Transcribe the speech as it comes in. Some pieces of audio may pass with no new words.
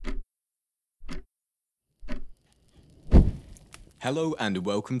Hello and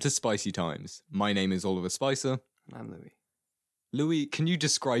welcome to Spicy Times. My name is Oliver Spicer. I'm Louis. Louis, can you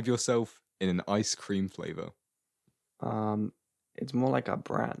describe yourself in an ice cream flavor? It's more like a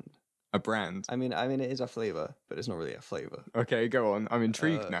brand. A brand? I mean, it is a flavor, but it's not really a flavor. Okay, go on. I'm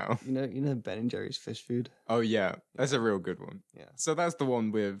intrigued now. You know Ben and Jerry's fish food. Oh yeah, that's a real good one. Yeah. So that's the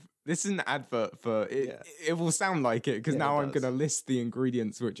one with. This is an advert for it. Yeah. It will sound like it because Yeah, now it I'm does. gonna list the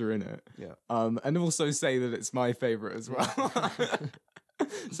ingredients which are in it. Yeah. And also say that it's my favorite as well.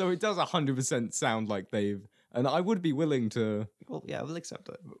 So it does 100% sound like they've. And I would be willing to. Well, yeah, we'll accept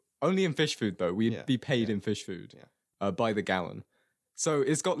it. Only in fish food though. We'd Yeah, be paid yeah. in fish food. Yeah. By the gallon. So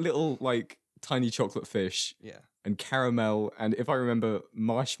it's got little like tiny chocolate fish Yeah. and caramel and if I remember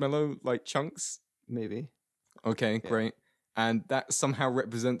marshmallow like chunks. Maybe Okay, Yeah. great. And that somehow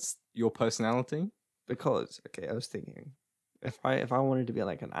represents your personality. because I was thinking if I wanted to be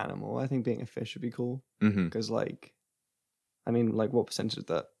like an animal, I think being a fish would be cool Mm-hmm. because what percentage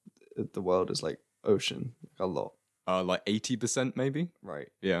of the world is like ocean? Like a lot, Like 80% maybe. right?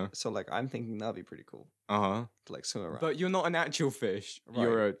 Yeah. So like I'm thinking that'd be pretty cool Uh-huh. to like swim around. But you're not an actual fish.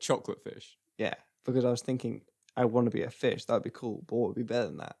 You're a chocolate fish. Yeah, because I was thinking I want to be a fish. That'd be cool. But what would be better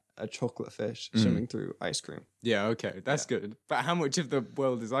than that? A chocolate fish swimming through ice cream. Yeah, okay. That's good. But how much of the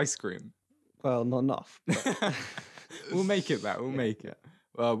world is ice cream? Well, not enough. But We'll make it that. We'll make it.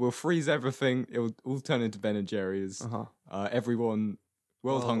 We'll freeze everything. It'll all turn into Ben and Jerry's. Everyone,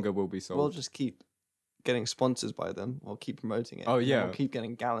 world Well, hunger will be solved. we'll just keep getting sponsors by them. We'll keep promoting it. Oh, and then yeah. we'll keep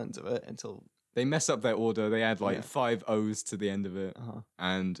getting gallons of it until. They mess up their order. They add like Yeah. 5 O's to the end of it. Uh-huh.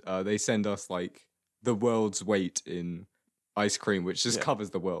 And they send us like the world's weight in ice cream, which just Yeah. covers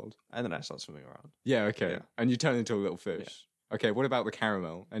the world. And then I start swimming around. Yeah, okay. Yeah. And you turn into a little fish. Okay, what about the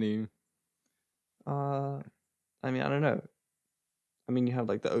caramel? Any? I mean, I don't know. I mean, you have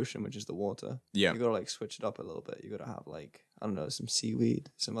like the ocean, which is the water. Yeah. You gotta like switch it up a little bit. You gotta have like I don't know, some seaweed,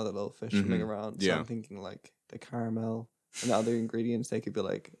 some other little fish Mhm. swimming around. So Yeah. I'm thinking like the caramel and the other ingredients. They could be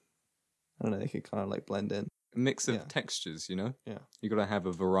like, I don't know. They could kind of like blend in. A mix of Yeah. textures, you know? Yeah. You got to have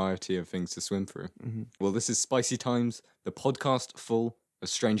a variety of things to swim through. Mm-hmm. Well, this is Spicy Times, the podcast full of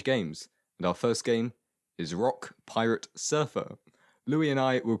strange games. And our first game is Rock, Pirate, Surfer. Louis and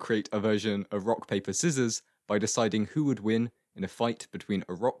I will create a version of Rock, Paper, Scissors by deciding who would win in a fight between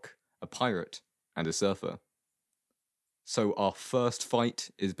a rock, a pirate, and a surfer. So our first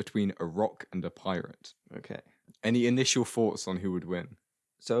fight is between a rock and a pirate. Okay. Any initial thoughts on who would win?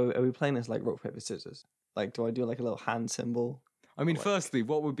 So are we playing this like rock paper scissors? Like, do I do like a little hand symbol? I mean, Like- firstly,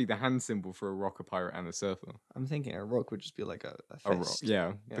 what would be the hand symbol for a rock, a pirate, and a surfer? I'm thinking a rock would just be like a fist. A rock,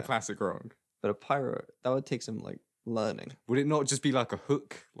 yeah, the Yeah. classic rock. But a pirate that would take some like learning. Would it not just be like a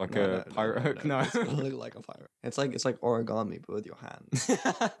hook, like a pirate hook? No. It's gonna look like a pirate. It's like origami but with your hands.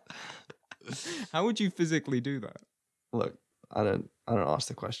 How would you physically do that? Look, I don't ask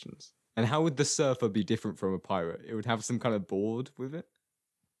the questions. And how would the surfer be different from a pirate? It would have some kind of board with it.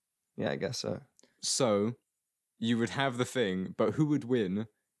 Yeah, I guess so. So you would have the thing, but who would win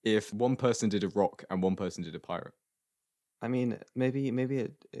if one person did a rock and one person did a pirate? I mean, maybe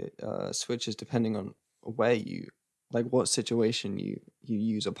it switches depending on where you like what situation you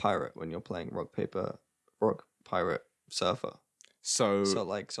use a pirate when you're playing rock pirate surfer. So, So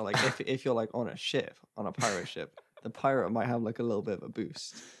like if you're like on a pirate ship, the pirate might have like a little bit of a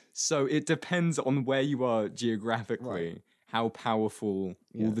boost. so it depends on where you are geographically, how powerful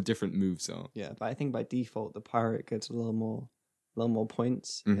Yeah. all the different moves are. Yeah, but I think by default the pirate gets a little more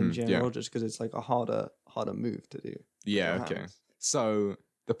points in Mhm, general, yeah. just because it's like a harder move to do. Yeah, your okay. hands. So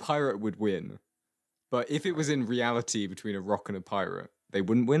the pirate would win. But if it was in reality between a rock and a pirate, they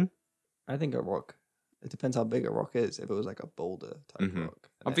wouldn't win? I think a rock. It depends how big a rock is. If it was like a boulder type Mhm. rock,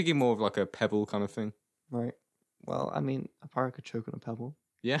 I'm thinking more of like a pebble kind of thing. right. Well, I mean, a pirate could choke on a pebble,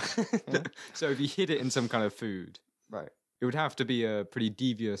 Yeah. Yeah. So if you hid it in some kind of food, right? it would have to be a pretty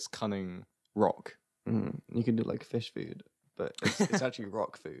devious, cunning rock. You can do like fish food, but it's actually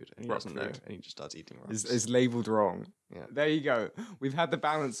rock food, and he Rock doesn't know, food. and he just starts eating rocks. It's labeled wrong. Yeah. There you go. We've had the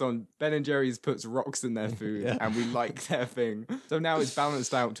balance on Ben and Jerry's puts rocks in their food Yeah. and we like their thing. So now it's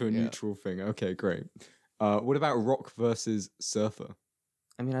balanced out to a Yeah. neutral thing. Okay, great. What about rock versus surfer?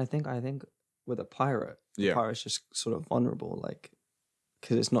 I mean, I think with a pirate, the Yeah. pirate's just sort of vulnerable, like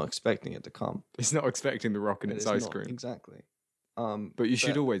because it's not expecting it to come. It's not expecting the rock in It its is ice not, cream. Exactly. But you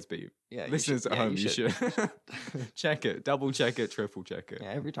should always be. Yeah, Listeners at home, you should. Check it. Double check it. Triple check it. Yeah,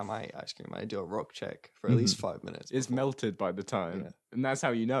 every time I eat ice cream, I do a rock check for at least 5 minutes. It's before. melted by the time. Yeah. And that's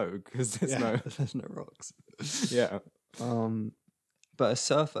how you know, because there's there's no rocks. Yeah. But a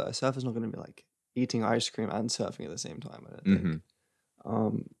surfer's not going to be like eating ice cream and surfing at the same time. I don't think.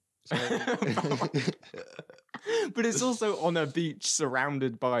 Mhm. So But it's also on a beach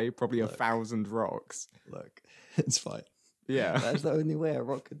surrounded by probably Look. 1,000 rocks. Look, it's fine. Yeah. That's the only way a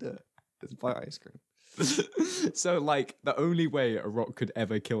rock could do it. Is buy ice cream. So, like, the only way a rock could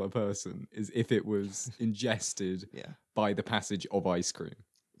ever kill a person is if it was ingested Yeah. by the passage of ice cream.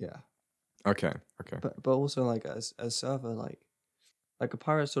 Yeah. Okay. But also like as surfer, like a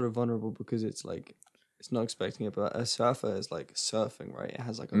pirate's sort of vulnerable because it's like it's not expecting it, but a surfer is like surfing, right? It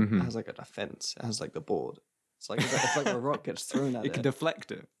has like a it has like a defense. It has like the board. It's like if like a rock gets thrown at It can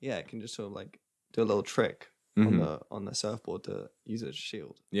deflect it. yeah, it can just sort of like do a little trick on the surfboard to use it as a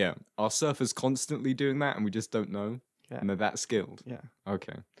shield. Yeah. Are surfers constantly doing that and we just don't know? Yeah. And they're that skilled? Yeah.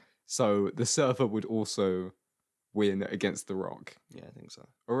 Okay. So the surfer would also win against the rock. Yeah, I think so.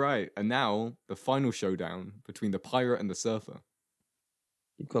 All right. And now the final showdown between the pirate and the surfer.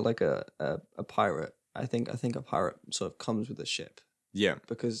 You've got like a pirate. I think a pirate sort of comes with a ship Yeah.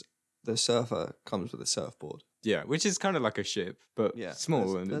 because the surfer comes with a surfboard. Yeah. Which is kind of like a ship, but Yeah,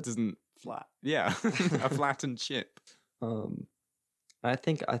 small and it that's doesn't. Flat. Yeah. A flattened ship. I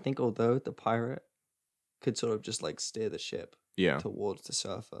think although the pirate could sort of just like steer the ship Yeah. towards the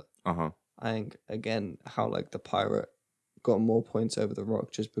surfer, Uh-huh. I think again how like the pirate got more points over the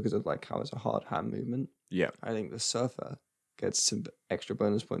rock just because of like how it's a hard hand movement. Yeah. I think the surfer gets some extra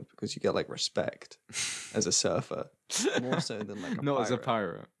bonus points because you get like respect as a surfer more so than like a Not pirate. as a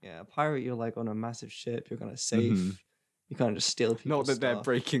pirate. Yeah, a pirate you're like on a massive ship, you're kind of safe. You can't just steal people's Not that they're stuff.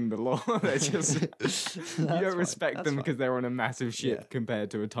 breaking the law. They're just you That's don't fine, respect that's them fine. because they're on a massive ship Yeah.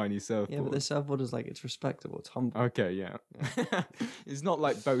 compared to a tiny surfboard. Yeah, but the surfboard is like it's respectable, it's humble. Okay, yeah. It's not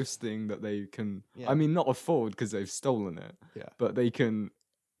like boasting that they can. Yeah. I mean, not afford because they've stolen it. Yeah. But they can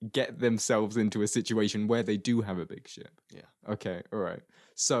get themselves into a situation where they do have a big ship. Yeah. Okay, all right.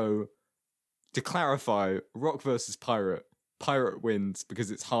 So to clarify, rock versus pirate. Pirate wins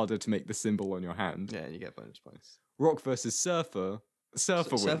because it's harder to make the symbol on your hand. Yeah, and you get bonus points. Rock versus surfer. Surfer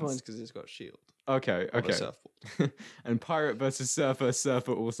wins. Surfer wins because it's got a shield. Okay, Of a okay. surfboard. And pirate versus surfer.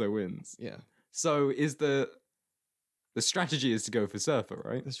 Surfer also wins. Yeah. So is the strategy is to go for surfer,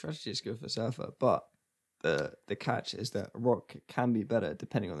 right? The strategy is good for surfer, but the catch is that rock can be better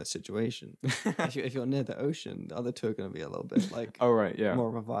depending on the situation. if you're near the ocean, the other two are going to be a little bit like Oh right, yeah, more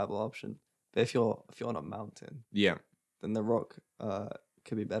of a viable option. But if you're on a mountain, yeah. then the rock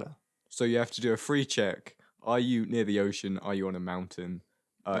could be better. So you have to do a free check. Are you near the ocean? Are you on a mountain?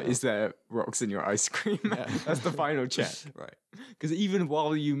 Is there rocks in your ice cream? Yeah. That's the final check. Right. Because even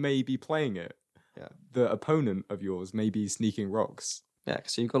while you may be playing it, Yeah. the opponent of yours may be sneaking rocks. Yeah.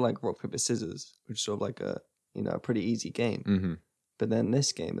 So you've got like rock paper scissors, which is sort of like a pretty easy game. Mm-hmm. But then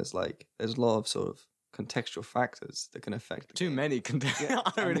this game is like there's a lot of sort of contextual factors that can affect the Too game. many I would mean,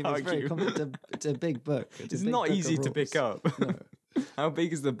 it's very argue. it's a big book. It's a big not book of easy to pick rules. up. No. How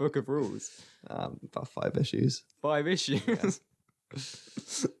big is the book of rules? About 5 issues. 5 issues.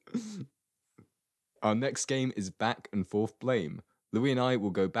 Our next game is Back and Forth Blame. Louis and I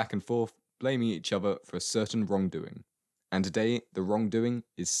will go back and forth, blaming each other for a certain wrongdoing. And today, the wrongdoing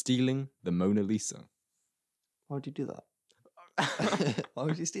is stealing the Mona Lisa. Why would you do that? Why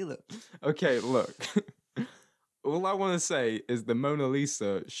would you steal it? Okay, look. All I want to say is the Mona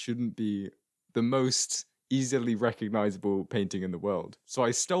Lisa shouldn't be the most easily recognizable painting in the world. So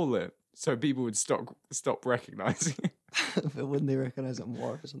I stole it so people would stop recognizing it. But wouldn't they recognize it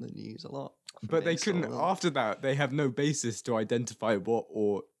more if it's on the news a lot? But they couldn't. After that, they have no basis to identify what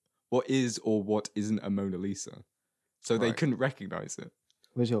is or what isn't a Mona Lisa, so they Right. couldn't recognize it.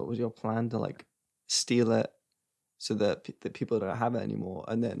 Was your plan to like steal it so that that people don't have it anymore,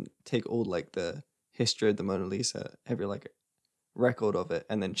 and then take all like the history of the Mona Lisa, every like record of it,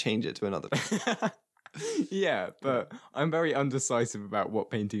 and then change it to another? Yeah, but I'm very undecisive about what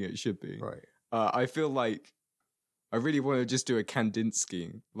painting it should be. Right. I feel like I really want to just do a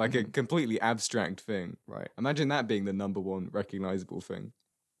Kandinsky, like a completely abstract thing. Right. Imagine that being the number one recognizable thing.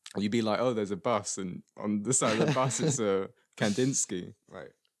 You'd be like, oh, there's a bus, and on the side of the bus it's a Kandinsky.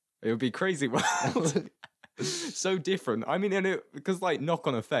 Right. It would be crazy world. So different. I mean, because like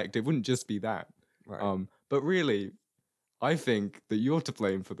knock-on effect, it wouldn't just be that. Right. But really, I think that you're to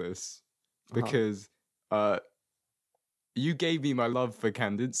blame for this because you gave me my love for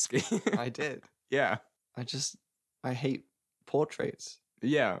Kandinsky. I did. Yeah. I hate portraits.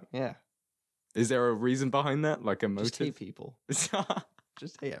 Yeah. Yeah. Is there a reason behind that? Like a Just hate motive? people.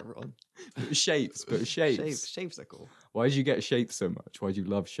 Just hate everyone. Shapes. Shapes are cool. Why did you get shapes so much? Why do you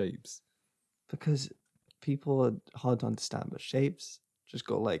love shapes? Because people are hard to understand, but shapes just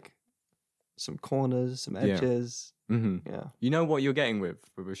got like some corners, some Yeah. edges. Mm-hmm. Yeah, You know what you're getting with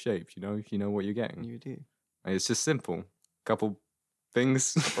a shape. You know what you're getting. you do. And it's just simple. Couple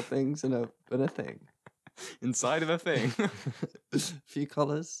things. Couple things and a thing. inside of a thing. Few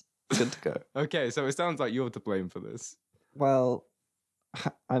colors, good to go. Okay, so it sounds like you're to blame for this. Well,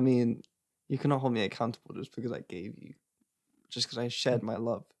 I mean, you cannot hold me accountable just because I gave you, just because I shared my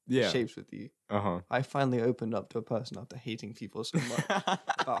love for Yeah. shapes with you. Uh I finally opened up to a person after hating people so much huh.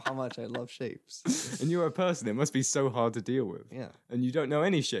 about how much I love shapes. And you're a person. It must be so hard to deal with. Yeah, And you don't know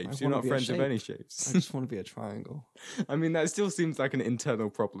any shapes. You're wanna not be a friends with any shape. shapes. I just want to be a triangle. I mean, that still seems like an internal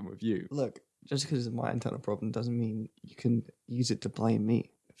problem with you. Look, just because it's my internal problem doesn't mean you can use it to blame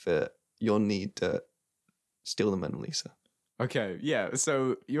me for your need to steal the Mona Lisa. Okay, yeah.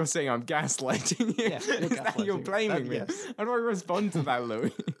 So you're saying I'm gaslighting you? Yeah, you're Is that you're gaslighting me. blaming me? Yes. How do I respond to that,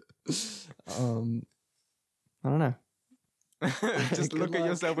 Louis? I don't know. Just Good look at luck.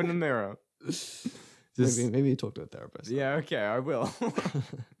 yourself in the mirror. Just, Maybe you talk to a therapist. yeah, okay, I will.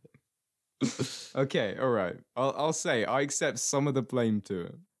 Okay, all right. I'll say I accept some of the blame to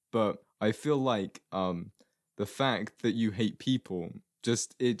it, but I feel like the fact that you hate people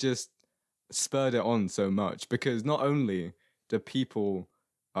just spurred it on so much because not only do people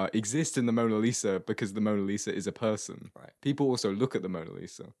exist in the Mona Lisa because the Mona Lisa is a person, Right. people also look at the Mona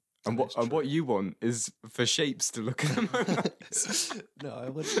Lisa. And That is what true. you want is for shapes to look at the Mona Lisa. No, I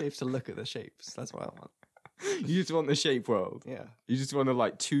want shapes to look at the shapes. That's what I want. You just want the shape world. Yeah. You just want to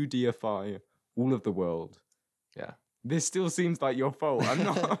like 2Dify all of the world. Yeah. This still seems like your fault. I'm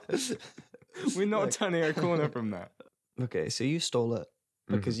not. We're not Look. turning a corner from that. Okay, so you stole it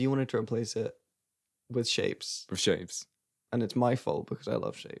because you wanted to replace it with shapes, With shapes. and it's my fault because I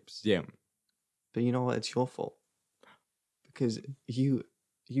love shapes. Yeah. But you know what? It's your fault because you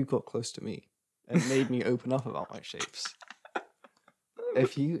got close to me and made me open up about my shapes.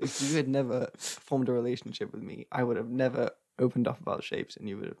 If you had never formed a relationship with me, I would have never opened up about shapes, and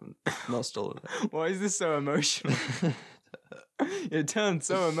you would have not stolen it. Why is this so emotional? It turned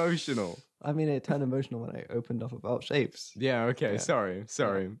so emotional. I mean, it turned emotional when I opened up about shapes. Yeah, okay, Yeah.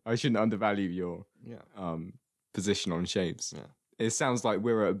 sorry. I shouldn't undervalue your Yeah. position on shapes. Yeah. It sounds like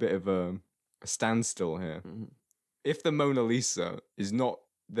we're at a bit of a standstill here. Mm-hmm. If the Mona Lisa is not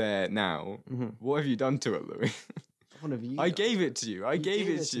there now, Mm-hmm. what have you done to it, Louis? What have you? I done? gave it to you. I You gave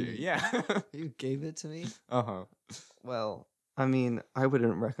gave it it to to you. me. Yeah. You gave it to me? Uh-huh. Well, I mean, I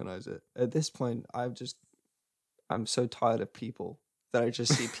wouldn't recognize it. At this point, I'm so tired of people that I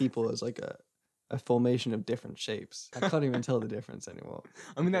just see people as like a formation of different shapes. I can't even tell the difference anymore.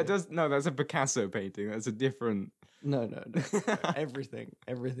 I mean, Okay. that's a Picasso painting. That's a different. No.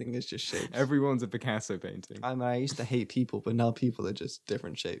 Everything is just shapes. Everyone's a Picasso painting. I mean, I used to hate people, but now people are just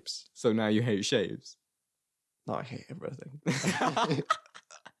different shapes. So now you hate shapes. No, I hate everything.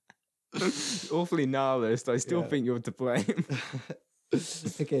 Awfully nihilist. I still Yeah. think you're to blame.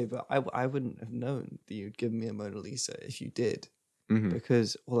 Okay, but I wouldn't have known that you'd give me a Mona Lisa if you did, Mhm.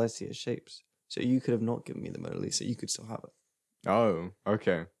 because all I see is shapes. So you could have not given me the Mona Lisa. You could still have it. Oh,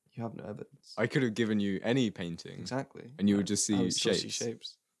 okay. You have no evidence. I could have given you any painting. Exactly. And you would just I see would still shapes. see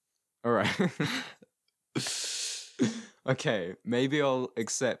shapes. All right. Okay, maybe I'll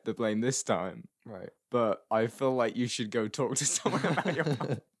accept the blame this time, Right. but I feel like you should go talk to someone about your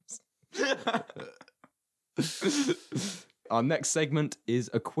problems. Our next segment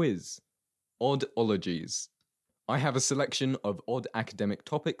is a quiz. Oddologies. I have a selection of odd academic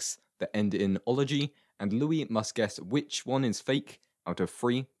topics that end in ology, and Louis must guess which one is fake out of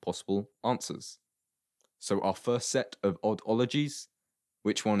 3 possible answers. So our first set of oddologies,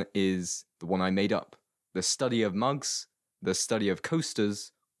 which one is the one I made up? The study of mugs, the study of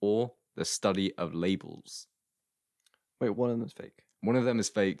coasters, or the study of labels? Wait, one of them is fake. One of them is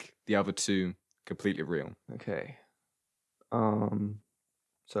fake, the other 2 completely real. Okay.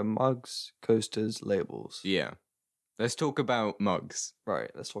 So mugs, coasters, labels. Yeah. Let's talk about mugs. Right.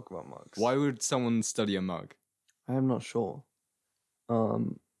 Let's talk about mugs. Why would someone study a mug? I am not sure.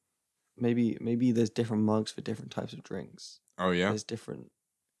 Maybe there's different mugs for different types of drinks. Oh, yeah? There's different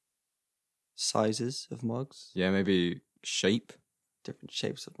sizes of mugs. Yeah, maybe shape? Different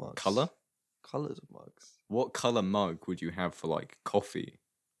shapes of mugs. Color? Colors of mugs. What color mug would you have for like coffee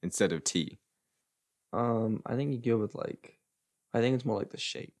instead of tea? I think you go with I think it's more like the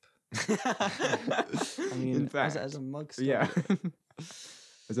shape. I mean, in fact, as a mug yeah. studier.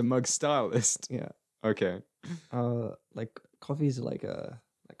 As a mug stylist. Yeah. Okay. Like coffee is like a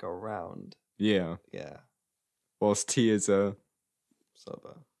round. Yeah. Yeah. Whilst tea is a Sort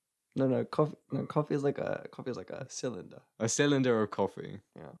of. No, coffee is like a cylinder. cylinder of coffee.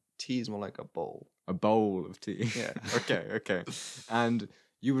 Yeah. Tea is more like a bowl. A bowl of tea. Yeah. Okay. And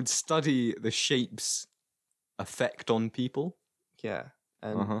you would study the shape's effect on people? Yeah.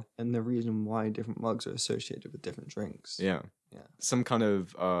 And the reason why different mugs are associated with different drinks. Yeah. Yeah. Some kind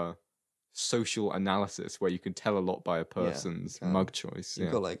of social analysis where you can tell a lot by a person's mug choice.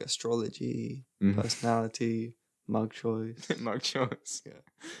 You've got like astrology, Mhm. personality, mug choice. Mug choice. Yeah.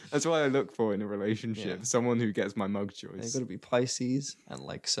 That's what I look for in a relationship. Yeah. Someone who gets my mug And you've choice. got to be Pisces and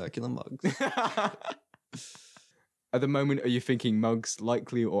like circular mugs. At the moment, are you thinking mugs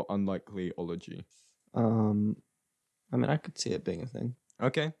likely or unlikely ology? I mean, I could see it being a thing.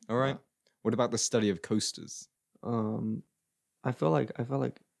 Okay, all right. Yeah. What about the study of coasters? I feel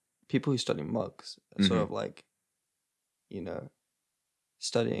like people who study mugs are sort of like, you know,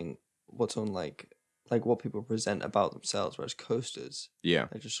 studying what's on like what people present about themselves, whereas coasters, Yeah.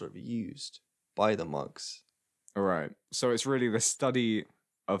 they're just sort of used by the mugs. All right. So it's really the study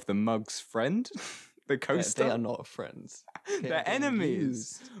of the mug's friend, the coaster. They are not friends. They're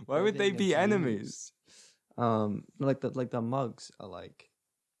enemies. Used. Why They're would they being be abused. enemies? Like the mugs are like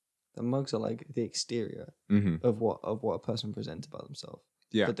the exterior Mm-hmm. of what a person presents about themselves.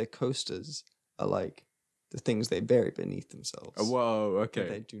 Yeah. But the coasters are like the things they bury beneath themselves. Whoa. That Okay.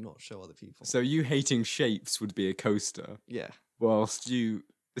 they do not show other people. So you hating shapes would be a coaster, Yeah. whilst you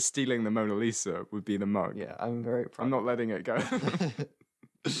stealing the Mona Lisa would be the mug. Yeah, I'm very proud. I'm not letting it go.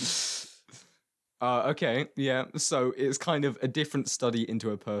 Okay. Yeah. So it's kind of a different study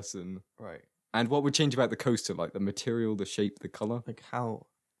into a person. Right. And what would change about the coaster? Like the material, the shape, the color? Like how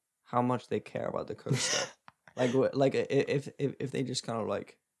much they care about the coaster. like if they just kind of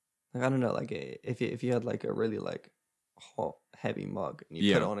like I don't know, like if you had like a really like hot heavy mug and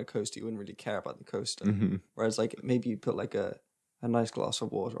you put it on a coaster, you wouldn't really care about the coaster. Mm-hmm. Whereas like maybe you put like a nice glass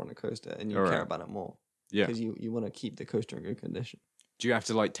of water on a coaster and you All care right. about it more. Yeah. Because you want to keep the coaster in good condition. Do you have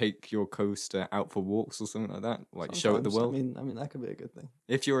to like take your coaster out for walks or something like that? Like show it the Sometimes, world? I mean that could be a good thing.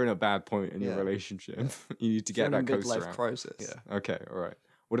 If you're in a bad point in your Yeah. relationship, you need to If you're get in a that coaster midlife out. crisis. Yeah. Okay, all right.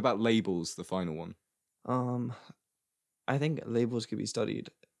 What about labels, the final one? I think labels could be studied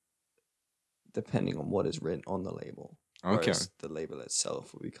depending on what is written on the label. Okay. Whereas the label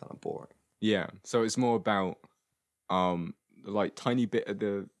itself would be kind of boring. Yeah. So it's more about like tiny bit at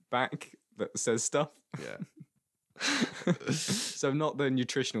the back that says stuff. Yeah. So not the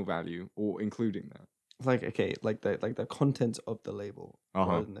nutritional value or including that. Like okay, like the content of the label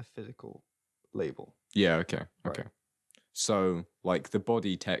rather than the physical label. Yeah, okay. Right. Okay. So like the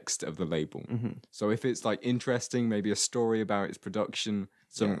body text of the label. Mm-hmm. So if it's like interesting, maybe a story about its production,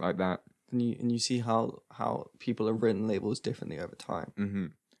 something like that. And you see how people have written labels differently over time. Mm-hmm.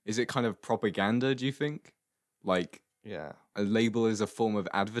 Is it kind of propaganda, do you think? Like Yeah. a label is a form of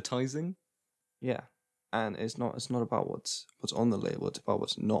advertising? Yeah. And it's not about what's on the label, it's about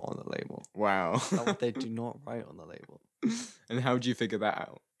what's not on the label. Wow. It's about what they do not write on the label. And how do you figure that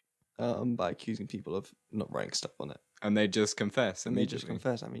out? By accusing people of not writing stuff on it. And they just confess And they just immediately.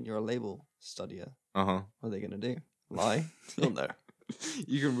 confess. I mean, you're a label studier. Uh-huh. What are they going to do? Lie? You'll know.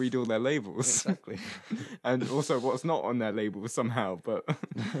 You can read all their labels. Exactly. And also what's not on their labels somehow, but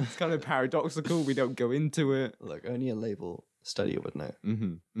it's kind of paradoxical. We don't go into it. Look, only a label studier would know.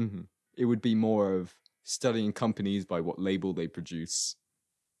 Mm-hmm. Mm-hmm. It would be more of studying companies by what label they produce.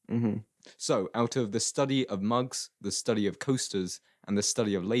 Mm-hmm. So, out of the study of mugs, the study of coasters, and the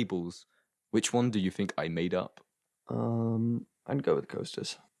study of labels, which one do you think I made up? I'd go with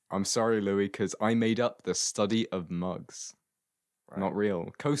coasters. I'm sorry, Louis, because I made up the study of mugs. Right. Not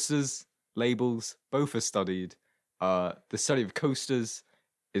real. Coasters, labels, both are studied. The study of coasters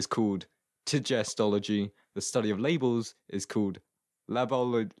is called tigestology. The study of labels is called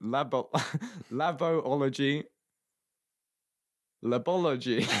labology.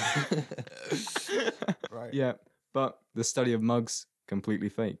 Labology. Right. Yeah, but the study of mugs, completely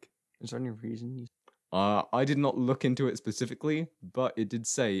fake. Is there any reason you... I did not look into it specifically, but it did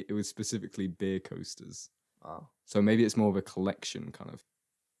say it was specifically beer coasters. Oh. So maybe it's more of a collection kind of.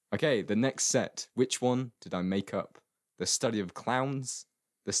 Okay, the next set. Which one did I make up? The study of clowns,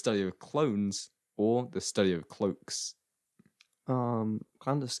 the study of clones, or the study of cloaks? Kind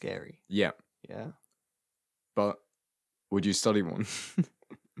of scary. Yeah, Yeah. but would you study one?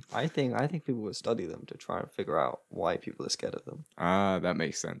 I think people would study them to try and figure out why people are scared of them. Ah, that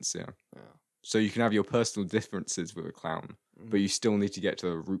makes sense, yeah. Yeah. So you can have your personal differences with a clown, but you still need to get to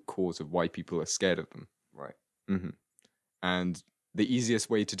the root cause of why people are scared of them. Right. Mm-hmm. And the easiest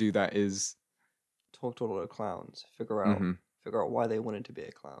way to do that is... Talk to a lot of clowns. Figure out why they wanted to be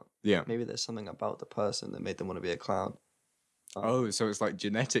a clown. Yeah. Maybe there's something about the person that made them want to be a clown. Oh, so it's like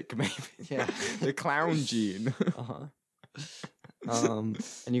genetic, maybe. Yeah. The clown gene. Uh-huh.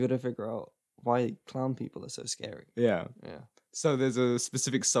 And you got to figure out why clown people are so scary. Yeah. Yeah. So there's a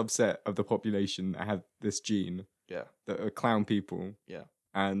specific subset of the population that have this gene Yeah. that are clown people. Yeah.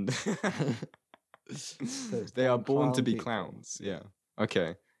 And Those they are damn born to clown be people. clowns. Yeah.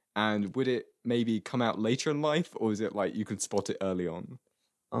 Okay. And would it maybe come out later in life, or is it like you can spot it early on?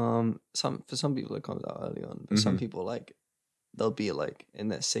 For some people it comes out early on, but some Mhm. people like they'll be like in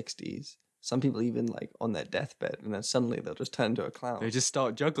their 60s. Some people even like on their deathbed, and then suddenly they'll just turn into a clown. They just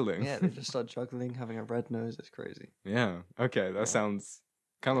start juggling. Yeah, they just start juggling, having a red nose. It's crazy. Yeah. Okay, that Yeah. sounds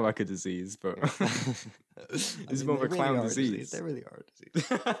kind of like a disease, but it's more of a they really clown are disease. They really are a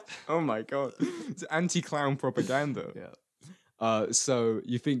disease. Oh my god, it's anti-clown propaganda. Yeah. So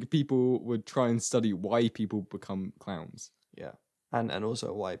you think people would try and study why people become clowns? Yeah. And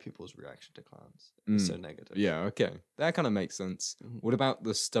also why people's reaction to clowns is so negative. Yeah, okay. That kind of makes sense. Mhm. What about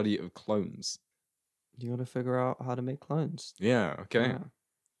the study of clones? You gotta figure out how to make clones. Yeah, okay.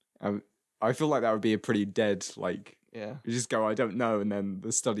 I feel like that would be a pretty dead, like, Yeah. you just go, I don't know, and then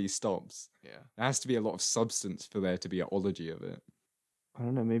the study stops. Yeah. There has to be a lot of substance for there to be an ology of it. I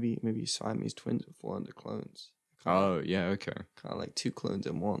don't know, maybe Siamese twins would fall under clones. Oh, yeah, okay. Kind of like two clones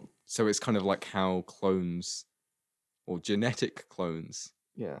in one. So it's kind of like how clones, or genetic clones,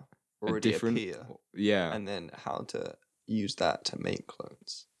 Yeah. are Already different. appear. Yeah. And then how to use that to make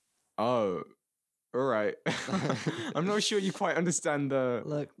clones. Oh, all right. I'm not sure you quite understand the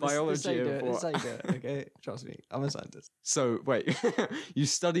Look, biology of this what. how you do it, okay? Trust me, I'm a scientist. So wait, you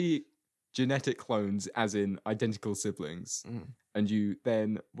study genetic clones as in identical siblings, and you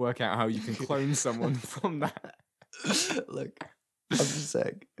then work out how you can clone someone from that. Look, I'm just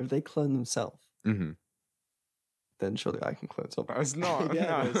saying, if they clone themselves, Mm-hmm. then surely I can clone someone. It's not.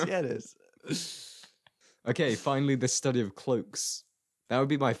 Yeah, No. it is. Yeah, it is. Okay, finally, the study of cloaks. That would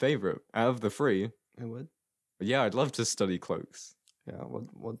be my favorite out of the three. It would. Yeah, I'd love to study cloaks. Yeah.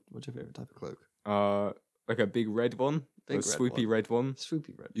 What's your favorite type of cloak? Like a big red one, Big a red swoopy one. red one.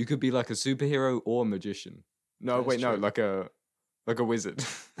 Swoopy red. You could be like a superhero or a magician. No, That's wait, no, true. like a wizard.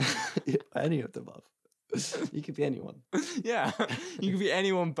 Yeah, any of the above. You could be anyone. Yeah, you could be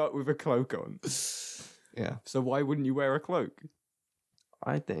anyone but with a cloak on. Yeah. So why wouldn't you wear a cloak?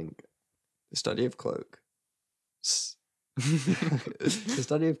 I think the study of the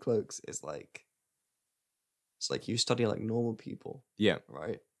study of cloaks is like, it's like you study like normal people, Yeah.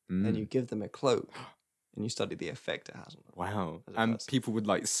 right? Mm. And you give them a cloak and you study the effect it has on them. Wow. as a And person. people would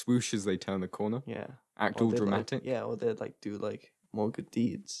like swoosh as they turn the corner. Yeah. Act Or all they'd, like- dramatic. yeah, or they'd like do like more good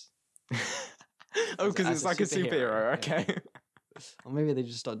deeds. Oh, As- because as it's a like a superhero, superhero. yeah. Okay. Or maybe they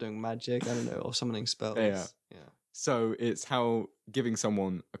just start doing magic, I don't know, or summoning spells. Yeah. Yeah. So it's how giving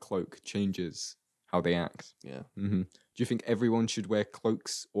someone a cloak changes how they act. Yeah. Mm-hmm. Do you think everyone should wear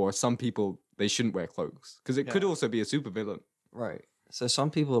cloaks, or some people they shouldn't wear cloaks? Because it could Yeah. also be a supervillain. Right. So some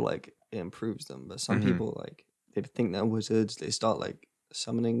people like it improves them, but some Mhm. people like they think they're wizards, they start like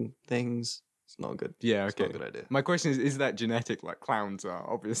summoning things. It's not good. Yeah. It's Okay. not a good idea. My question is that genetic like clowns are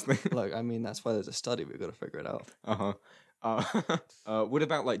obviously? Look, I mean that's why there's a study, we've got to figure it out. Uh-huh. What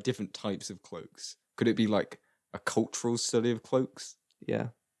about like different types of cloaks? Could it be like a cultural study of cloaks? Yeah.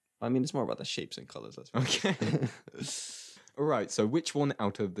 I mean it's more about the shapes and colours, that's Okay. All right. So which one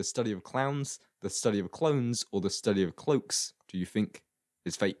out of the study of clowns, the study of clones, or the study of cloaks do you think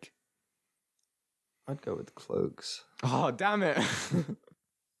is fake? I'd go with cloaks. Oh, damn it.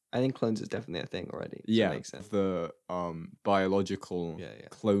 I think clones is definitely a thing already. So Yeah, it makes sense. the biological Yeah, yeah.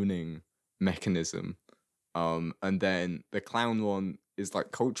 cloning mechanism. And then the clown one is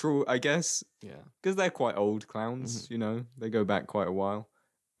like cultural, I guess, Yeah. because they're quite old clowns, you know, they go back quite a while.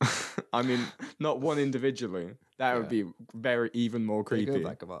 I mean, not one individually. That would be even more They creepy. go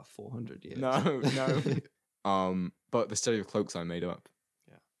back about 400 years. No. But the study of cloaks I made up.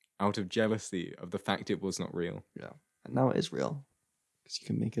 Yeah. Out of jealousy of the fact it was not real. Yeah. And now it is real. Because you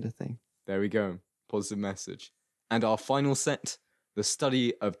can make it a thing. There we go. Positive message. And our final set, the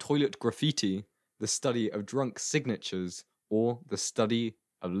study of toilet graffiti, the study of drunk signatures, or the study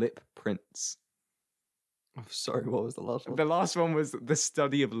of lip prints. I'm sorry, what was the last one? The last one was the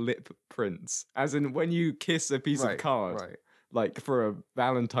study of lip prints, as in when you kiss a piece of card, Right. like for a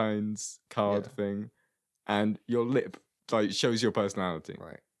Valentine's card Yeah. thing, and your lip like shows your personality.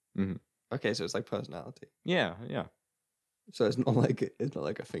 Right. Mhm. Okay, so it's like personality. Yeah. So it's not like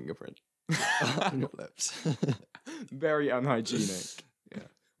a fingerprint on your lips. Very unhygienic. Yeah.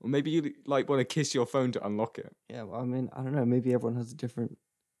 Or maybe you like want to kiss your phone to unlock it. Yeah, well, I mean, I don't know. Maybe everyone has a different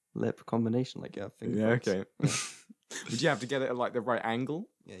lip combination. Like you have Yeah, fingerprints. okay. Would you have to get it at like the right angle?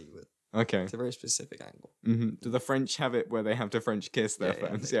 Yeah, you would. Okay. It's a very specific angle. Do the French have it where they have to French kiss their Yeah, yeah,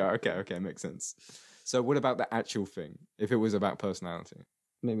 phones? they Yeah, do. okay, makes sense. So what about the actual thing? If it was about personality?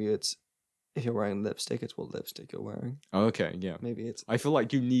 Maybe it's if you're wearing lipstick, it's what lipstick you're wearing. Oh, okay, yeah. Maybe it's I feel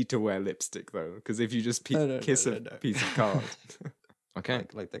like you need to wear lipstick though, because if you just No, kiss a no. piece of card. Okay.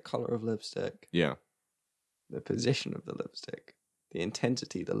 like the color of lipstick, Yeah. the position of the lipstick, the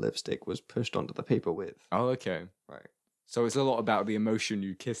intensity the lipstick was pushed onto the paper with. Oh, okay. Right. So it's a lot about the emotion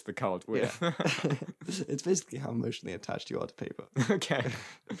you kiss the card with. Yeah. It's basically how emotionally attached you are to paper. Okay.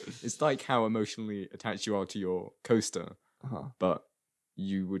 It's like how emotionally attached you are to your coaster, but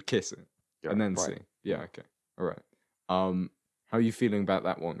you would kiss it and then see. Yeah, okay. All right. How are you feeling about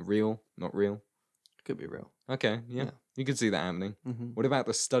that one? Real? Not real? Could be real. Okay, yeah. You could see that happening. Mm-hmm. What about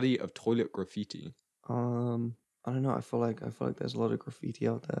the study of toilet graffiti? I don't know. I feel like there's a lot of graffiti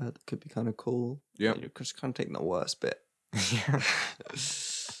out there that could be kind of cool. Yeah. You're just kind of taking the worst bit. Yeah.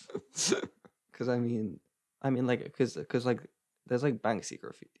 Because I mean, like, because like, there's like Banksy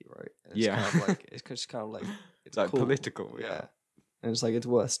graffiti, right? And it's Yeah. Kind of like, it's just kind of like It's like cool. political, yeah. And it's like it's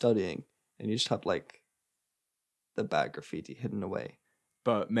worth studying, and you just have like the bad graffiti hidden away.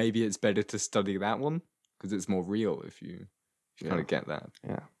 But maybe it's better to study that one because it's more real if you kind of get that.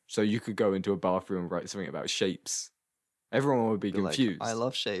 Yeah. So you could go into a bathroom and write something about shapes. Everyone would be confused. Like, I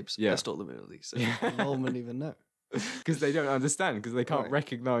love shapes. Yeah. I stole the Mona Lisa. No one would even know. Because they don't understand, because they can't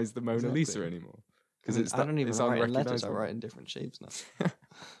recognize the Mona Lisa anymore. Because I don't even write in letters, I write in different shapes now.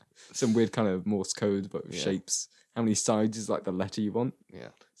 Some weird kind of Morse code, but shapes. How many sides is like the letter you want? Yeah.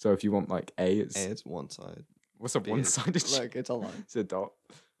 So if you want like A, it's one side. What's a one-sided shape? Like, it's a line. It's a dot.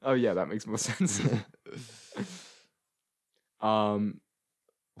 Oh yeah, that makes more sense.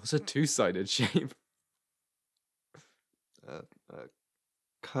 What's a two-sided shape?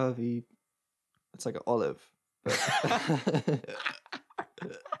 Curvy. It's like an olive.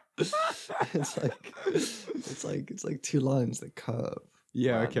 It's like two lines that curve.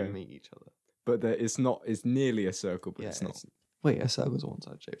 Yeah, okay. Meet each other. But it's not. It's nearly a circle, but it's not. Wait, a circle's a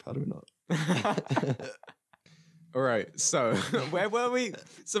one-sided shape. How do we not? All right. So where were we?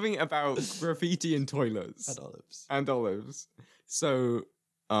 Something about graffiti in toilets and olives. So,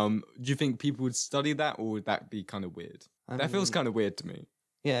 do you think people would study that, or would that be kind of weird? That feels kind of weird to me.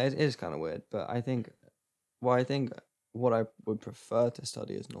 Yeah, it is kind of weird. But I think what I would prefer to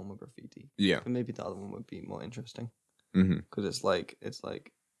study is normal graffiti. Yeah. But maybe the other one would be more interesting. Mm-hmm. Because it's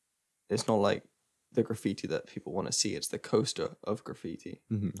not like the graffiti that people want to see. It's the coaster of graffiti.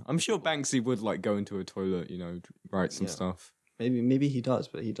 Mm-hmm. I'm sure Banksy would like go into a toilet, write some stuff. Maybe he does,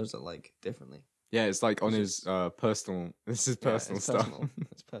 but he does it like differently. Yeah, it's like on his personal. This is personal stuff.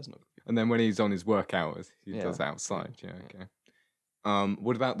 It's personal. And then when he's on his workout, he does it outside. Yeah, okay.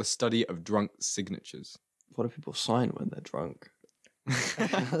 What about the study of drunk signatures? What do people sign when they're drunk?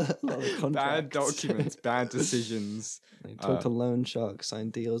 Bad documents, bad decisions. They talk to loan sharks, sign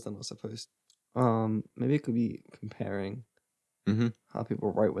deals they're not supposed to. Maybe it could be comparing how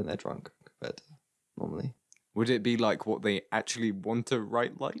people write when they're drunk compared to normally. Would it be like what they actually want to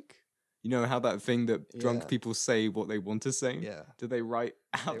write like? You know how that thing that drunk people say what they want to say? Yeah. Do they write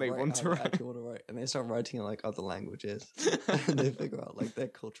how they want to write? And they start writing in like other languages. And they figure out like their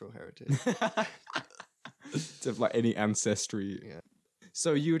cultural heritage. To have like any ancestry. Yeah.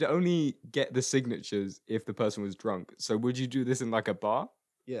 So you would only get the signatures if the person was drunk. So would you do this in like a bar?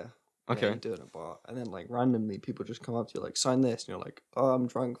 Yeah. Okay. Yeah, you do it in a bar. And then like randomly people just come up to you like, sign this. And you're like, oh, I'm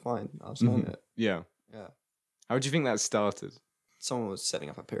drunk, fine. I'll sign it. Yeah. Yeah. How do you think that started? Someone was setting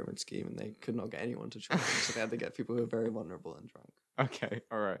up a pyramid scheme and they could not get anyone to join. So they had to get people who were very vulnerable and drunk. Okay,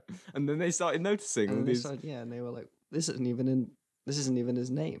 all right. And then they started noticing all these. And they were like, this isn't even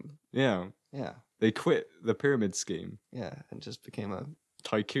his name. Yeah. Yeah. They quit the pyramid scheme. Yeah, and just became a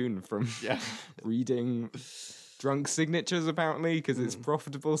tycoon from reading drunk signatures, apparently, because it's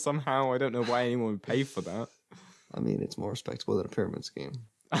profitable somehow. I don't know why anyone would pay for that. I mean, it's more respectable than a pyramid scheme.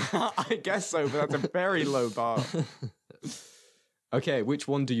 I guess so, but that's a very low bar. Okay, which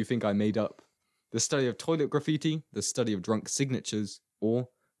one do you think I made up? The study of toilet graffiti, the study of drunk signatures, or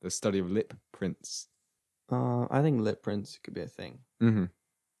the study of lip prints? I think lip prints could be a thing. Mm-hmm.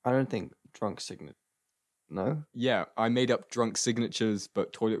 I don't think drunk signature. No? Yeah, I made up drunk signatures,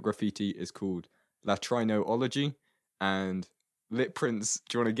 but toilet graffiti is called latrinoology, and lip prints,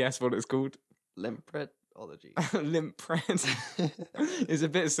 do you want to guess what it's called? Limprintology. Limp print is a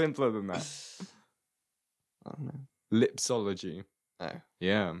bit simpler than that. I don't know. Lipsology. Oh.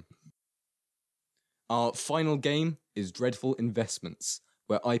 Yeah. Our final game is Dreadful Investments,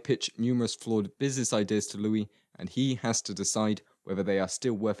 where I pitch numerous flawed business ideas to Louis, and he has to decide whether they are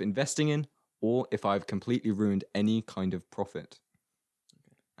still worth investing in, or if I've completely ruined any kind of profit.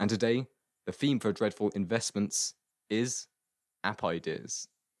 Okay. And today, the theme for Dreadful Investments is app ideas.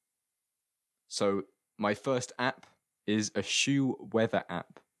 So, my first app is a shoe weather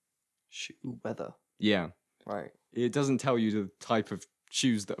app. Shoe weather? Yeah. Right. It doesn't tell you the type of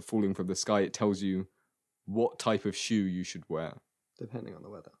shoes that are falling from the sky. It tells you what type of shoe you should wear. Depending on the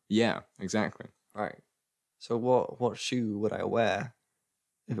weather. Yeah, exactly. Right. So what shoe would I wear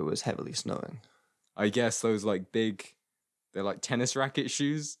if it was heavily snowing? I guess those like big, they're like tennis racket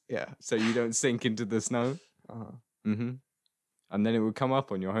shoes, Yeah. so you don't sink into the snow. Uh-huh. Mm-hmm. And then it would come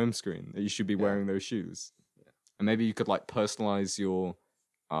up on your home screen that you should be Yeah. wearing those shoes. Yeah. And maybe you could like personalize your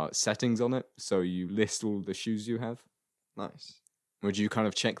settings on it, so you list all the shoes you have. Nice. Would you kind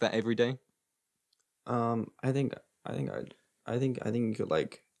of check that every day? I think you could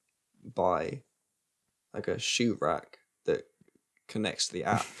like buy like a shoe rack that connects to the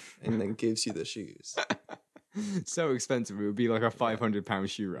app and then gives you the shoes. So expensive. It would be like a £500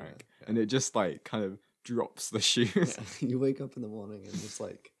 shoe rack, and it just like kind of drops the shoes. Yeah. You wake up in the morning and it's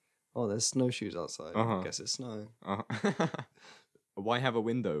like, oh, there's snowshoes outside. Uh-huh. Guess it's snow. Why have a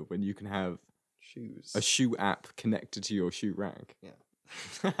window when you can have Shoes. a shoe app connected to your shoe rack?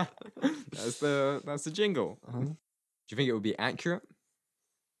 Yeah. That's the jingle. Uh-huh. Do you think it would be accurate?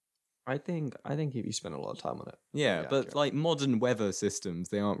 I think if you spend a lot of time on it. Yeah, Yeah, but accurate. like modern weather systems,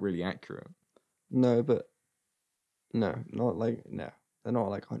 they aren't really accurate. No, but no, not like no. They're not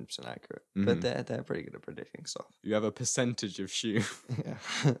like 100% accurate, but Mhm. they're pretty good at predicting stuff. You have a percentage of shoe. Yeah,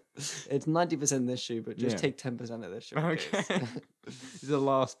 it's 90% this shoe, but just Yeah. take 10% of this shoe. in Okay. case. It's the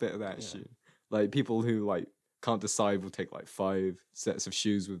last bit of that Yeah. shoe. Like people who like can't decide will take like 5 sets of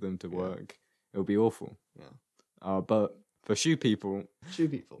shoes with them to Yeah. work. It'll be awful. Yeah. But for shoe people, Shoe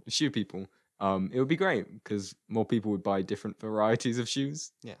people. it would be great because more people would buy different varieties of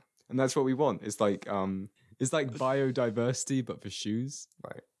shoes. Yeah. And that's what we want. It's like biodiversity, but for shoes.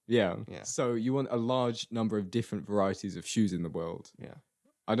 Right. Yeah. Yeah. So you want a large number of different varieties of shoes in the world. Yeah.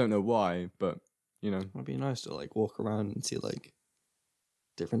 I don't know why, but you know. It'd be nice to like walk around and see like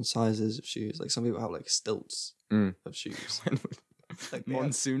different sizes of shoes. Like some people have like stilts Mm. of shoes. When would- Like they have-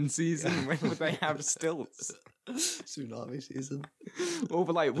 monsoon season? Yeah. When would they have stilts? Tsunami season. Or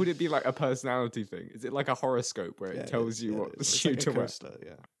like, would it be like a personality thing? Is it like a horoscope where Yeah, it tells is, you yeah, what it is. It's shoe like a to wear? coaster,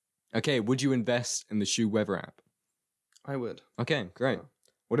 yeah. Okay, would you invest in the shoe weather app? I would. Okay, great. Yeah.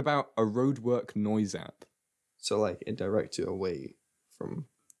 What about a roadwork noise app? So like it directs you away from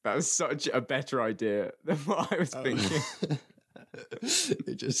That's such a better idea than what I was thinking.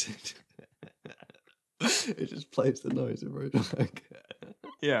 it just it just plays the noise of roadwork.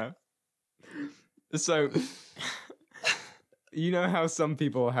 Yeah. So, you know how some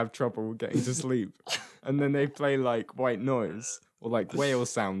people have trouble getting to sleep, and then they play like white noise or like whale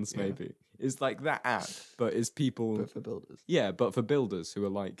sounds, Yeah. maybe. It's like that app, but it's people. But for builders. Yeah, but for builders who are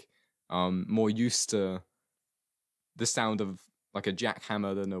like more used to the sound of like a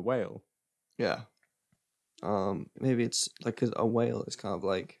jackhammer than a whale. Yeah. Maybe it's like because a whale is kind of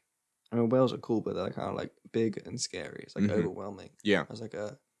like, I mean, whales are cool, but they're kind of like big and scary. It's like Mhm. overwhelming. Yeah. It's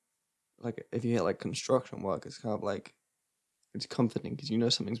like if you hit like construction work, it's kind of like it's comforting because you know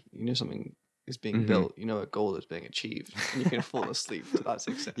something is being Mhm. built. You know a goal is being achieved, and you can fall asleep to that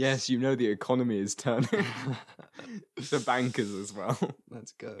success. Yes, you know the economy is turning. The bankers as well.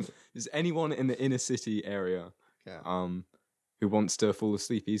 Let's go. Is anyone in the inner city area Yeah. who wants to fall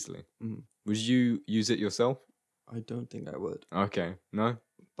asleep easily? Mhm. Would you use it yourself? I don't think I would, Okay, no.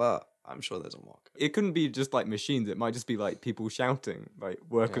 but I'm sure there's a market. It couldn't be just like machines. It might just be like people shouting, like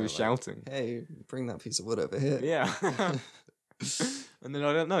workers like- shouting. Hey, bring that piece of wood over here. Yeah. And then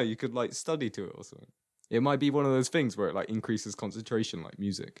I don't know. You could like study to it or something. It might be one of those things where it like increases concentration, like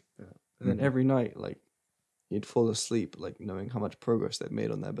music. And then Mhm. every night, like you'd fall asleep, like knowing how much progress they've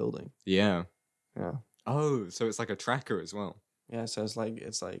made on their building. Yeah. Yeah. Oh, so it's like a tracker as well. Yeah, so it's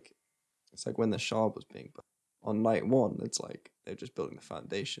like when the Shard was being built. On night one, it's like they're just building the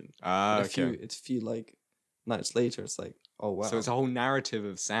foundation. Ah, But a few like nights later, it's like, oh wow. So it's a whole narrative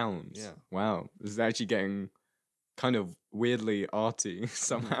of sounds. Yeah. Wow. This is actually getting kind of weirdly arty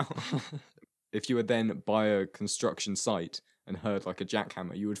somehow. If you would then buy a construction site and heard like a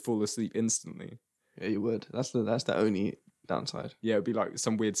jackhammer, you would fall asleep instantly. Yeah, you would. That's the only downside. Yeah, it'd be like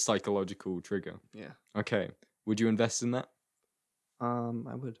some weird psychological trigger. Yeah. Okay. Would you invest in that?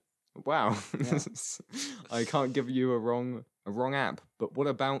 I would. Wow. Yeah. I can't give you a wrong app. But what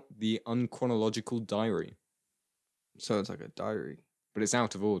about the unchronological diary? So it's like a diary. But it's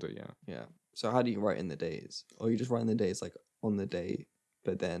out of order, yeah. Yeah. So how do you write in the days? Or you just write in the days like on the day,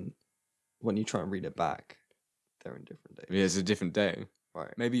 but then when you try and read it back, they're in different days. Yeah, it's a different day.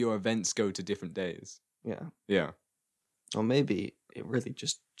 Right. Maybe your events go to different days. Yeah. Yeah. Or maybe it really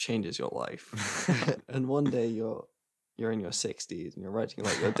just changes your life. And one day you're in your 60s and you're writing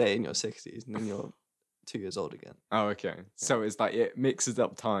like your day in your 60s, and then you're 2 years old again. Oh, okay. So it's like it mixes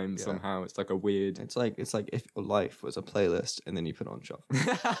up time Yeah. somehow. It's like a weird. It's like if your life was a playlist and then you put on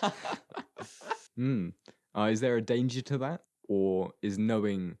shuffle. Is there a danger to that, or is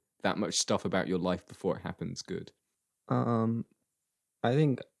knowing that much stuff about your life before it happens good? I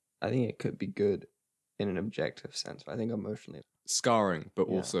think it could be good in an objective sense, but I think emotionally, Scarring, but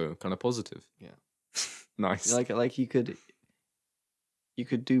Yeah. also kind of positive. Yeah. Nice. like you could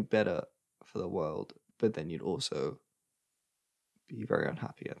do better for the world, but then you'd also be very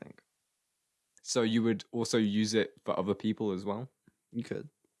unhappy. I think So you would also use it for other people as well? you could.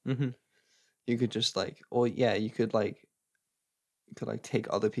 Mm-hmm. You could just like, or yeah, you could take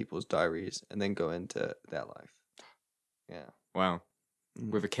other people's diaries and then go into their life. Yeah. Wow.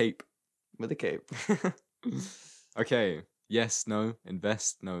 Mhm. With a cape. With a cape. Okay. Yes, no,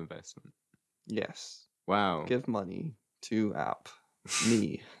 invest, no investment. Yes. Wow. Give money to app.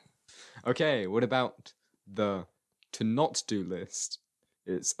 Me. Okay, what about the to not do list?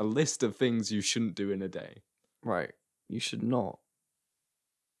 It's a list of things you shouldn't do in a day. Right. You should not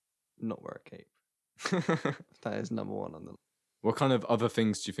wear a cape. That is number one on the. What kind of other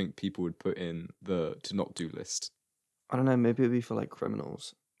things do you think people would put in the to not do list? I don't know. Maybe it'd be for like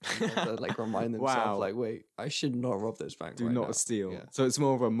criminals. Like remind themselves, Wow. like, wait, I should not rob this bank. Do right not now. steal. Yeah. So it's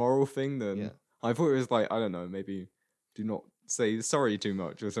more of a moral thing than Yeah. I thought it was like, I don't know, maybe do not say sorry too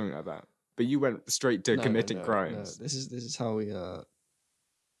much or something like that. But you went straight to committing crimes. No. This is how we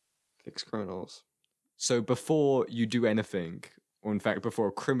fix criminals. So before you do anything, or in fact before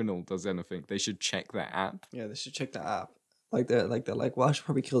a criminal does anything, they should check their app. Yeah, they should check the app. They're like, well, I should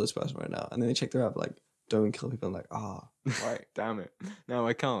probably kill this person right now, and then they check their app, like, don't kill people. I'm like, right. Damn it. No,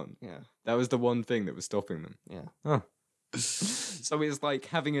 I can't. Yeah. That was the one thing that was stopping them. Yeah. Huh. So it's like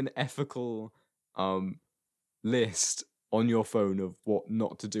having an ethical list on your phone of what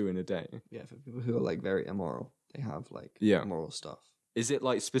not to do in a day. Yeah, for people who are like very immoral, they have like Yeah. immoral stuff. Is it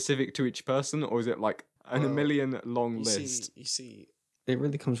like specific to each person, or is it like a million long You list? see, it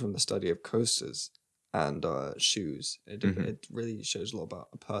really comes from the study of coasters and shoes. It really shows a lot about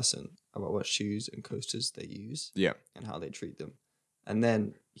a person, about what shoes and coasters they use. Yeah. And how they treat them. And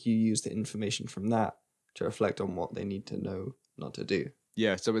then you use the information from that to reflect on what they need to know not to do.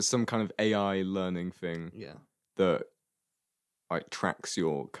 Yeah, so it's some kind of AI learning thing Yeah. that like tracks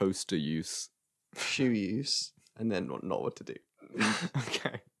your coaster use. Shoe use, and then not what to do.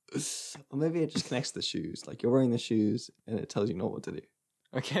 Okay. Or maybe it just connects the shoes. Like you're wearing the shoes and it tells you not what to do.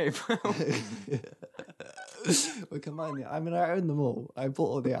 Okay, well, We combine it. I mean, I own them all. I bought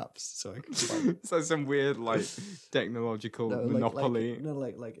all the apps, so I can combine. so some weird like technological monopoly.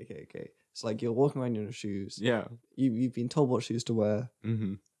 Okay. It's like you're walking around in your shoes. Yeah. You've been told what shoes to wear.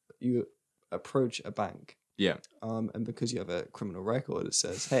 Mm-hmm. You approach a bank. Yeah. And because you have a criminal record, it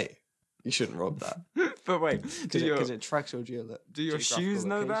says, "Hey, you shouldn't rob that." But wait, Because it tracks your do your shoes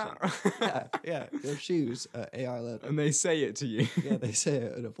know that? yeah. Your shoes are AI learned. And they say it to you. Yeah, they say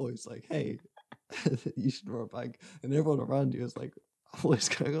it in a voice like, "Hey, you should rob a bank," and everyone around you is like, "What is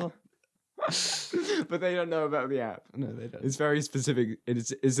going on?" But they don't know about the app. No, they don't. It's very specific.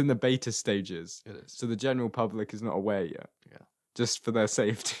 It's in the beta stages. It is. So the general public is not aware yet. Yeah. Just for their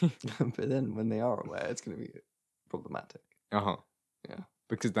safety. But then when they are aware, it's going to be problematic. Uh-huh. Yeah.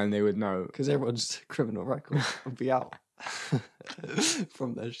 Because then they would know. Because everyone's criminal record will be out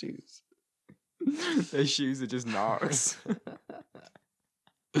from their shoes. Their shoes are just narcs.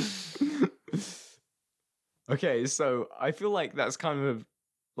 Okay, so I feel like that's kind of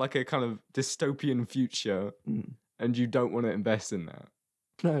like a kind of dystopian future, and you don't want to invest in that.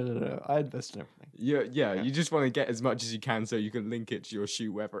 No. I invest in everything. Yeah. You just want to get as much as you can so you can link it to your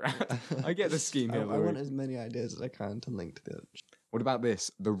shoe weather app. I get the scheme here, I Louis. want as many ideas as I can to link to the other. What about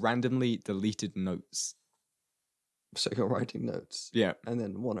this? The randomly deleted notes. So you're writing notes. Yeah. And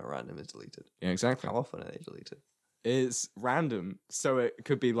then one at random is deleted. Yeah, exactly. How often are they deleted? It's random, so it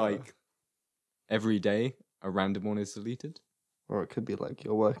could be like every day a random one is deleted. Or it could be like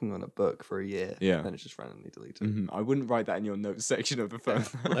you're working on a book for a year. Yeah. And it's just randomly deleted. Mm-hmm. I wouldn't write that in your notes section of the phone.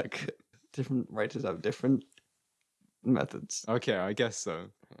 Like different writers have different methods. Okay, I guess so.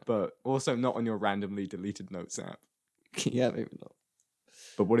 Yeah. But also not on your randomly deleted notes app. Yeah, maybe not.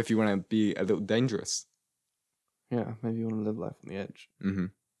 But what if you want to be a little dangerous? Yeah, maybe you want to live life on the edge. Mm-hmm.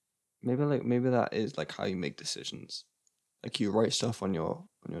 Maybe that is like how you make decisions. Like you write stuff on your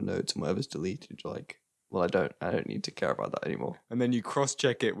notes, and whatever's deleted, you're like, well, I don't need to care about that anymore. And then you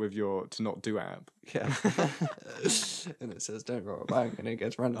cross-check it with your to not do app. Yeah. And it says don't rob a bank, and it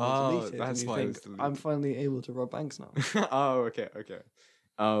gets randomly deleted. That's and you why think, it's deleted. I'm finally able to rob banks now. Oh, okay.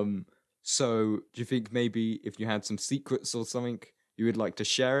 So do you think maybe if you had some secrets or something, you would like to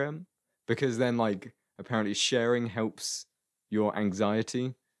share them? Because then, like, apparently sharing helps your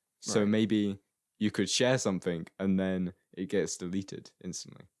anxiety. So Right. maybe you could share something and then it gets deleted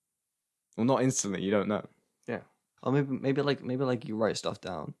instantly. Well, not instantly. You don't know. Or maybe like you write stuff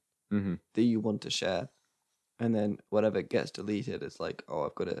down, Mm-hmm. that you want to share, and then whatever gets deleted, it's like, oh,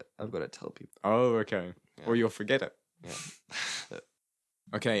 I've got to tell people. Oh, okay. Yeah. Or you'll forget it. Yeah.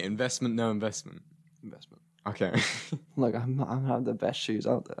 Okay, investment, no investment. Investment. Okay. Like I'm gonna have the best shoes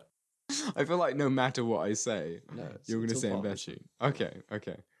out there. I feel like no matter what I say, No, you're going to say investment. Okay.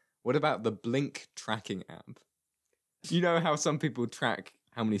 What about the Blink tracking app? You know how some people track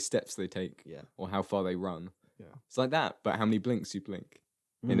how many steps they take Yeah. or how far they run? Yeah. It's like that, but how many blinks you blink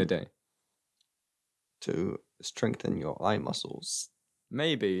in a day? To strengthen your eye muscles.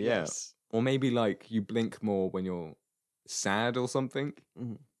 Maybe, yeah. Yes. Or maybe like you blink more when you're sad or something.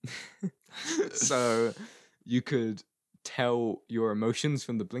 Mm-hmm. So you could tell your emotions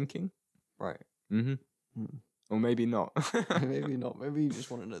from the blinking. Right. Mm-hmm. Mm. Or maybe not. Maybe not. Maybe you just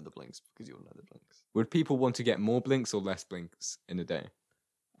want to know the blinks because you want to know the blinks. Would people want to get more blinks or less blinks in a day?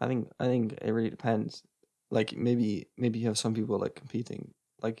 I think it really depends. Like maybe you have some people like competing,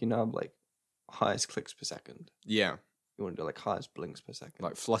 like like highest clicks per second. Yeah, You want to do like highest blinks per second.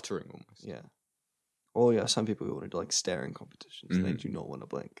 like fluttering almost. Yeah. Or yeah, some people who want to do like staring competitions. They Mhm. do not want to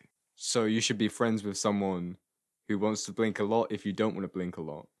blink. So you should be friends with someone who wants to blink a lot if you don't want to blink a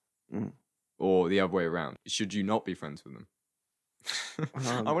lot. Mm. Or the other way around. Should you not be friends with them?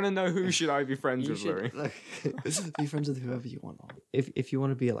 I want to know who should I be friends You with, should Louis? like, be friends with whoever you want. If you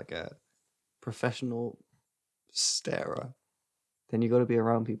want to be like a professional starer, then you got to be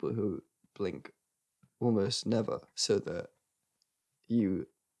around people who blink almost never, so that you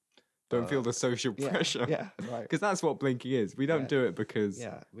Don't feel the social pressure. Yeah, right. Because that's what blinking is. We don't Yeah. do it because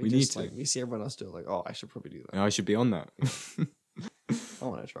Yeah, we need just, to. Like, we see everyone else do it, like, oh, I should probably do that. I should be on that. I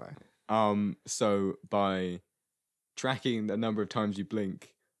want to try. So by tracking the number of times you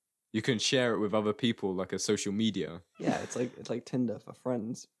blink, you can share it with other people like a social media. Yeah, it's like Tinder for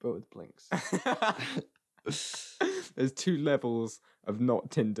friends, but with blinks. There's 2 levels of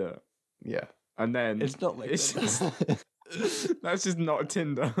not Tinder. Yeah, And then it's not like it's Tinder. just, that's just not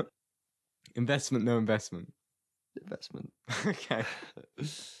Tinder. Investment, no investment. Investment. Okay.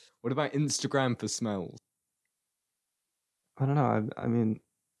 What about Instagram for smells? I don't know. I mean,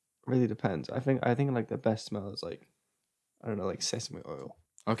 really depends. I think like the best smell is like, I don't know, like sesame oil.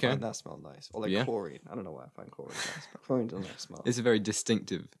 Okay. I find that smell nice. Or like Yeah. chlorine. I don't know why I find chlorine nice, but chlorine doesn't like smell. It's a very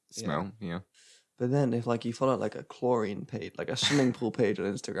distinctive smell, yeah. But then if like you follow like a chlorine page, like a swimming pool page on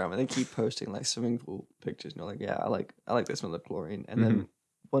Instagram, and they keep posting like swimming pool pictures, and you're like, yeah, I like the smell of chlorine. And then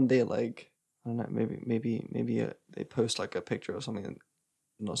one day, like, I don't know, maybe they post like a picture of something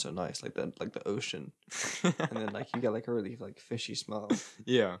not so nice, like the ocean, and then like you get like a really like fishy smell.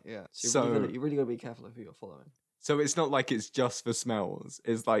 Yeah. Yeah. So- you really gotta be careful of who you're following. So it's not like it's just for smells.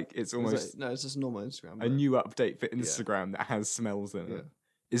 It's like it's almost It's just normal Instagram. a but- new update for Instagram that has smells in it. Yeah.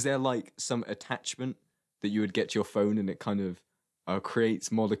 Is there like some attachment that you would get to your phone and it kind of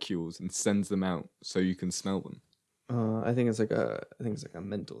creates molecules and sends them out so you can smell them? I think it's like a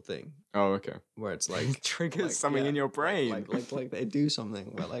mental thing Oh, okay. where it's like Triggers like, something yeah, in your brain. like they do something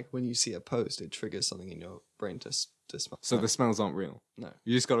where like when you see a post, it triggers something in your brain to smell. So the smells aren't real. No.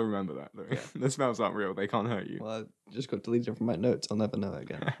 You just got to remember that. Louis. Yeah. The smells aren't real. They can't hurt you. Well, I just got deleted from my notes. I'll never know it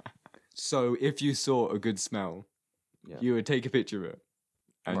again. So if you saw a good smell, Yeah. you would take a picture of it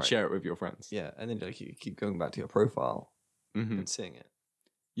and Right. share it with your friends. Yeah, and then like you keep going back to your profile Hmm. and seeing it.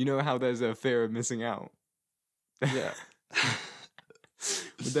 You know how there's a fear of missing out? Yeah.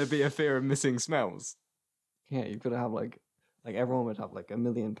 Would there be a fear of missing smells? Yeah, you've got to have like everyone would have like a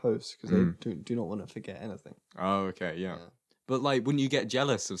million posts because they do not want to forget anything. Oh, okay, yeah. But like, wouldn't you get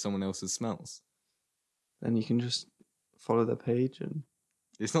jealous of someone else's smells? Then you can just follow their page and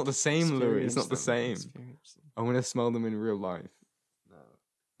It's not the same, Louis. It's not the same. Experience them. I want to smell them in real life.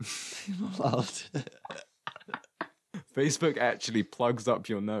 No, you're not allowed. Facebook actually plugs up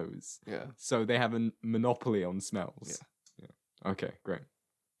your nose. Yeah. So they have a monopoly on smells. Yeah. Okay, great.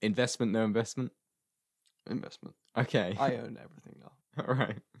 Investment, no investment? Investment. Okay. I own everything now. All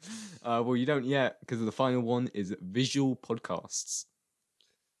right. Well, you don't yet because the final one is visual podcasts.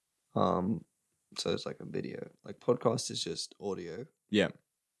 So it's like a video. Like podcast is just audio, Yeah.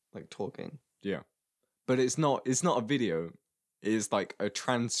 like talking. Yeah. But it's not a video. It's like a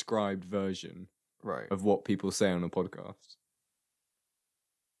transcribed version Right. of what people say on a podcast.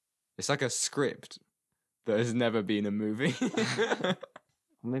 It's like a script that has never been a movie.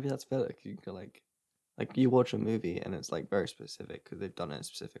 Maybe that's better. 'Cause you can like you watch a movie and it's like very specific because they've done it in a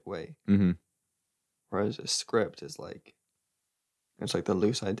specific way. Mm-hmm. Whereas a script is like, it's like the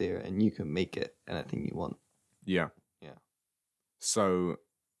loose idea and you can make it anything you want. Yeah. Yeah. So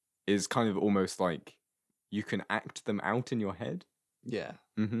it's kind of almost like you can act them out in your head. Yeah.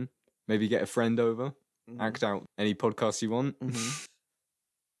 Mm-hmm. Maybe get a friend over, Mhm. act out any podcast you want. Mhm.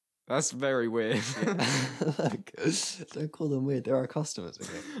 That's very weird. Like, don't call them weird. They're our customers,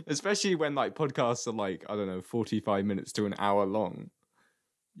 okay? Especially when like podcasts are like, I don't know, 45 minutes to an hour long.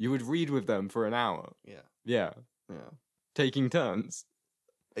 You would read with them for an hour. Yeah. Yeah. Yeah. Taking turns.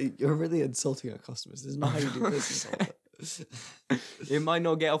 You're really insulting our customers. This is not how you do business. Oliver. It might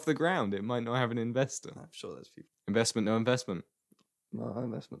not get off the ground. It might not have an investor. I'm sure there's people. Investment, no investment. No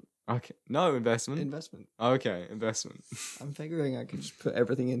investment. Okay. No investment. Investment. Okay, investment. I'm figuring I can just put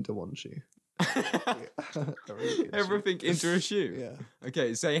everything into one shoe. A really good Everything into a shoe. Yeah.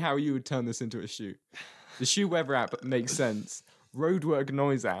 Okay, say how you would turn this into a shoe. The shoe weather app makes sense. Roadwork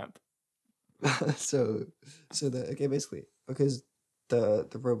noise app. Basically, because the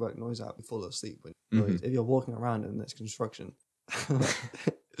robot noise app, you fall asleep when Mhm. if you're walking around and there's construction,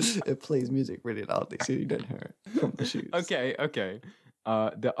 it plays music really loudly so you don't hear it from the shoes. Okay.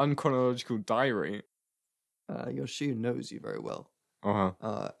 The unchronological diary. Your shoe knows you very well.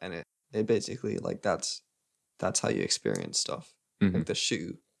 Uh-huh. And it basically like that's how you experience stuff. Mhm. Like the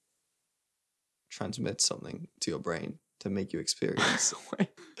shoe transmits something to your brain to make you experience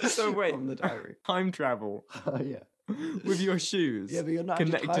So wait. from the diary. Time travel Yeah. with your shoes. Yeah, but you're not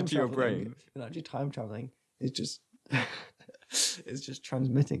connected actually time to your traveling. brain. You're not actually time traveling. It's just it's just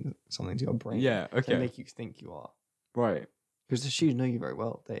transmitting something to your brain. Yeah, To okay. make you think you are. Right. Because the shoes know you very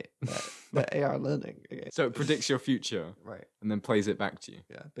well. They're AI learning. Okay. So it predicts your future Right. and then plays it back to you.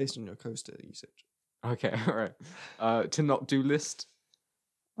 Yeah. Based on your coaster usage. Okay, all right. To not do list.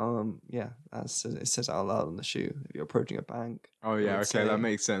 Yeah. It says out loud on the shoe. If you're approaching a bank. Oh yeah, would okay, say- that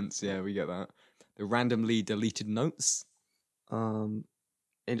makes sense. Yeah, we get that. The randomly deleted notes.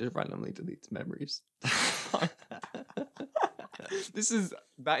 It just randomly deletes memories.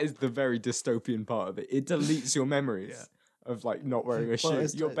 That is the very dystopian part of it. It deletes your memories of like not wearing a shoe. Well,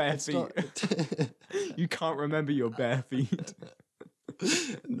 Your bare it's feet. not- You can't remember your bare feet.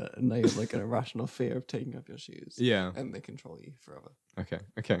 Now you have like an irrational fear of taking off your shoes. Yeah. And they control you forever. Okay.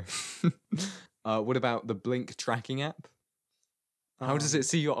 What about the Blink tracking app? How does it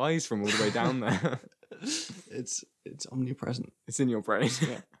see your eyes from all the way down there? It's omnipresent. It's in your brain.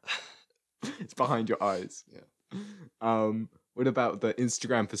 Yeah. It's behind your eyes. Yeah. What about the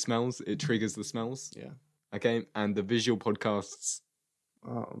Instagram for smells? It triggers the smells. Yeah. Okay. And the visual podcasts.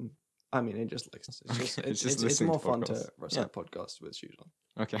 I mean, it just listens. It's just It's listening more to fun podcasts. to recite podcasts with shoes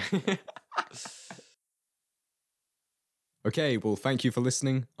on. Okay. Okay, well, thank you for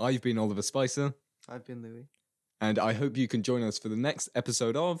listening. I've been Oliver Spicer, I've been Louis. and I hope you can join us for the next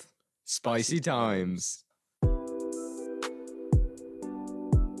episode of Spicy Times.